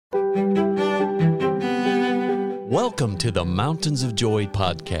Welcome to the Mountains of Joy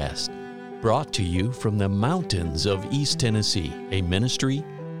podcast, brought to you from the mountains of East Tennessee, a ministry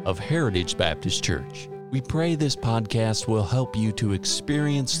of Heritage Baptist Church. We pray this podcast will help you to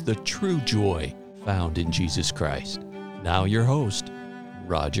experience the true joy found in Jesus Christ. Now your host,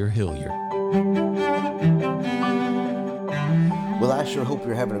 Roger Hilliard. Well, I sure hope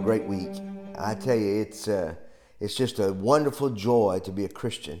you're having a great week. I tell you, it's just a wonderful joy to be a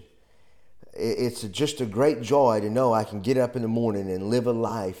Christian. It's just a great joy to know I can get up in the morning and live a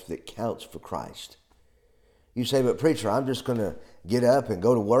life that counts for Christ. You say, but preacher, I'm just going to get up and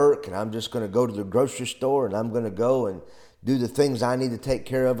go to work, and I'm just going to go to the grocery store, and I'm going to go and do the things I need to take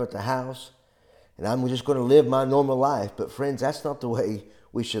care of at the house, and I'm just going to live my normal life. But friends, that's not the way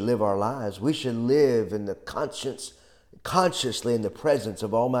we should live our lives. We should live in the consciously in the presence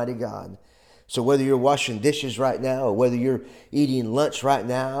of Almighty God. So whether you're washing dishes right now, or whether you're eating lunch right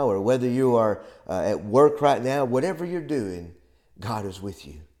now, or whether you are at work right now, whatever you're doing, God is with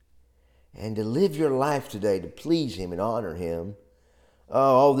you. And to live your life today to please Him and honor Him.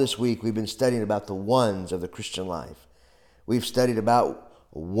 All this week we've been studying about the ones of the Christian life. We've studied about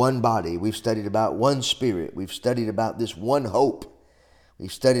one body. We've studied about one Spirit. We've studied about this one hope.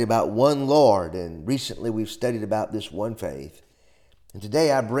 We've studied about one Lord. And recently we've studied about this one faith. And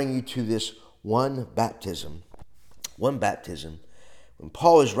today I bring you to this one baptism. One baptism. When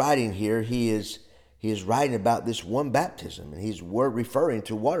Paul is writing here, he is writing about this one baptism, and he's referring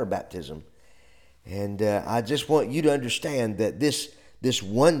to water baptism. And I just want you to understand that this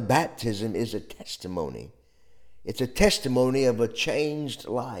one baptism is a testimony. It's a testimony of a changed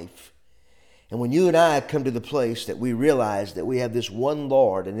life. And when you and I come to the place that we realize that we have this one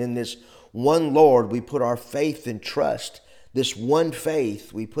Lord, and in this one Lord we put our faith and trust, this one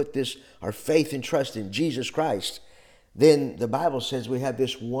faith, we put our faith and trust in Jesus Christ, then the Bible says we have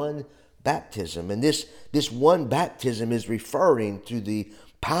this one baptism. And this one baptism is referring to the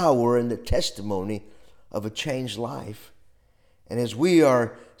power and the testimony of a changed life. And as we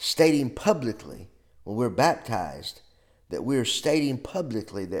are stating publicly, when we're baptized, that we're stating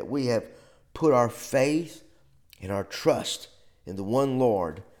publicly that we have put our faith and our trust in the one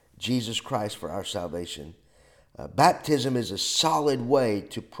Lord, Jesus Christ, for our salvation. Baptism is a solid way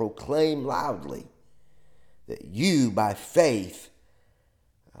to proclaim loudly that you, by faith,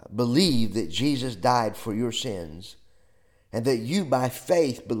 believe that Jesus died for your sins, and that you, by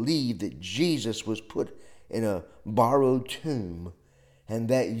faith, believe that Jesus was put in a borrowed tomb, and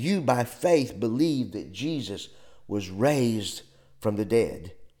that you, by faith, believe that Jesus was raised from the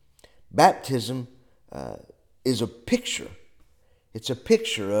dead. Baptism is a picture. It's a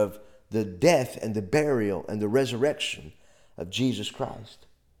picture of the death and the burial and the resurrection of Jesus Christ.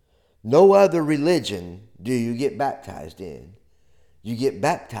 No other religion do you get baptized in. You get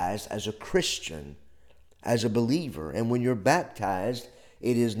baptized as a Christian, as a believer. And when you're baptized,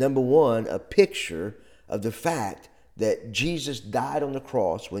 it is, number one, a picture of the fact that Jesus died on the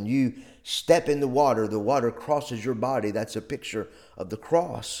cross. When you step in the water crosses your body. That's a picture of the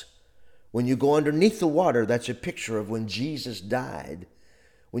cross. When you go underneath the water, that's a picture of when Jesus died.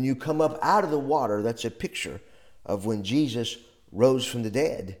 When you come up out of the water, that's a picture of when Jesus rose from the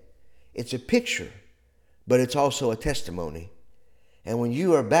dead. It's a picture, but it's also a testimony. And when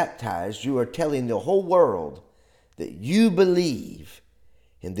you are baptized, you are telling the whole world that you believe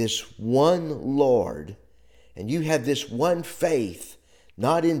in this one Lord, and you have this one faith,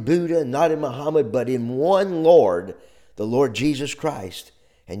 not in Buddha, not in Muhammad, but in one Lord, the Lord Jesus Christ,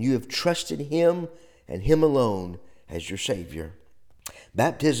 and you have trusted Him and Him alone as your Savior.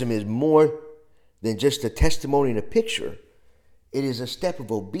 Baptism is more than just a testimony and a picture. It is a step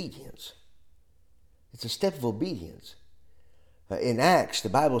of obedience. It's a step of obedience. In Acts, the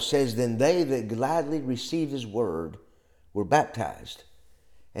Bible says, then they that gladly received His word were baptized.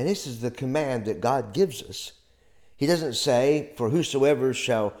 And this is the command that God gives us. He doesn't say, for whosoever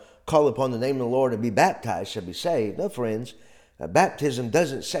shall call upon the name of the Lord and be baptized shall be saved. No, friends, baptism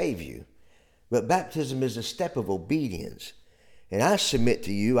doesn't save you. But baptism is a step of obedience. And I submit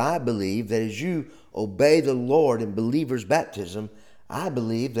to you, I believe that as you obey the Lord in believer's baptism, I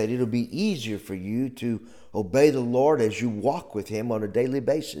believe that it'll be easier for you to obey the Lord as you walk with Him on a daily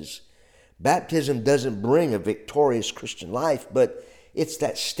basis. Baptism doesn't bring a victorious Christian life, but it's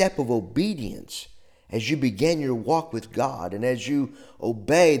that step of obedience as you begin your walk with God. And as you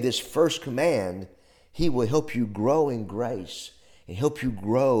obey this first command, He will help you grow in grace and help you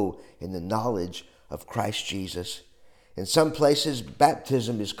grow in the knowledge of Christ Jesus. In some places,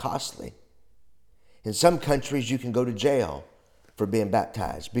 baptism is costly. In some countries, you can go to jail for being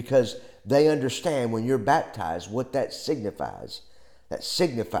baptized because they understand when you're baptized what that signifies. That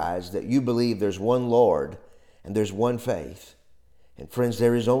signifies that you believe there's one Lord and there's one faith. And friends,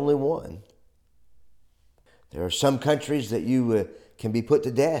 there is only one. There are some countries that you can be put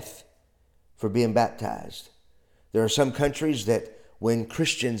to death for being baptized. There are some countries that when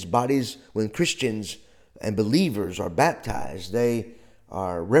Christians and believers are baptized, they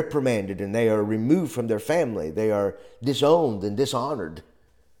are reprimanded and they are removed from their family. They are disowned and dishonored,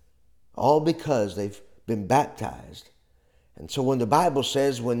 all because they've been baptized. And so when the Bible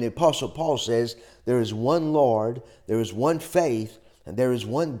says, when the Apostle Paul says, there is one Lord, there is one faith, and there is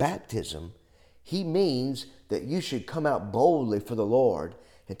one baptism, he means that you should come out boldly for the Lord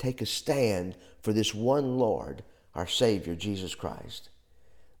and take a stand for this one Lord, our Savior, Jesus Christ.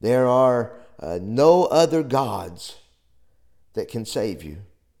 There are no other gods that can save you.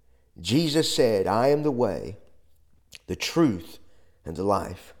 Jesus said, I am the way, the truth, and the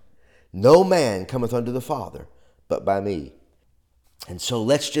life. No man cometh unto the Father but by me. And so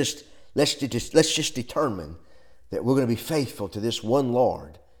let's just determine that we're going to be faithful to this one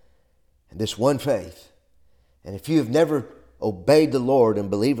Lord and this one faith. And if you have never obeyed the Lord in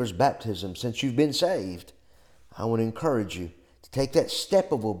believer's baptism since you've been saved, I want to encourage you to take that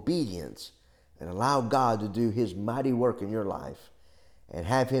step of obedience and allow God to do His mighty work in your life and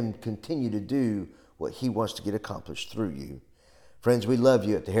have Him continue to do what He wants to get accomplished through you. Friends, we love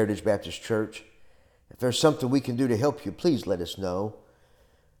you at the Heritage Baptist Church. If there's something we can do to help you, please let us know.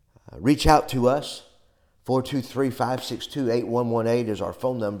 Reach out to us. 423-562-8118 is our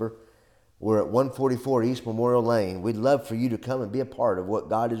phone number. We're at 144 East Memorial Lane. We'd love for you to come and be a part of what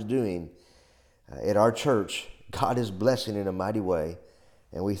God is doing at our church. God is blessing in a mighty way,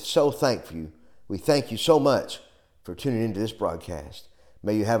 and we so thank you. We thank you so much for tuning into this broadcast.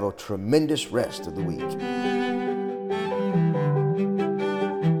 May you have a tremendous rest of the week.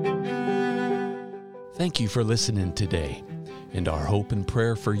 Thank you for listening today, and our hope and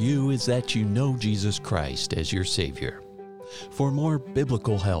prayer for you is that you know Jesus Christ as your Savior. For more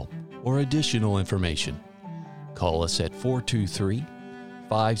biblical help or additional information, call us at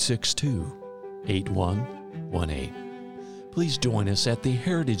 423-562-8118. Please join us at the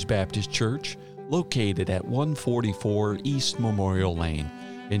Heritage Baptist Church, located at 144 East Memorial Lane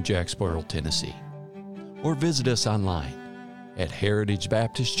in Jacksboro, Tennessee. Or visit us online at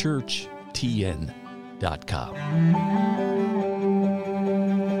heritagebaptistchurchtn.com.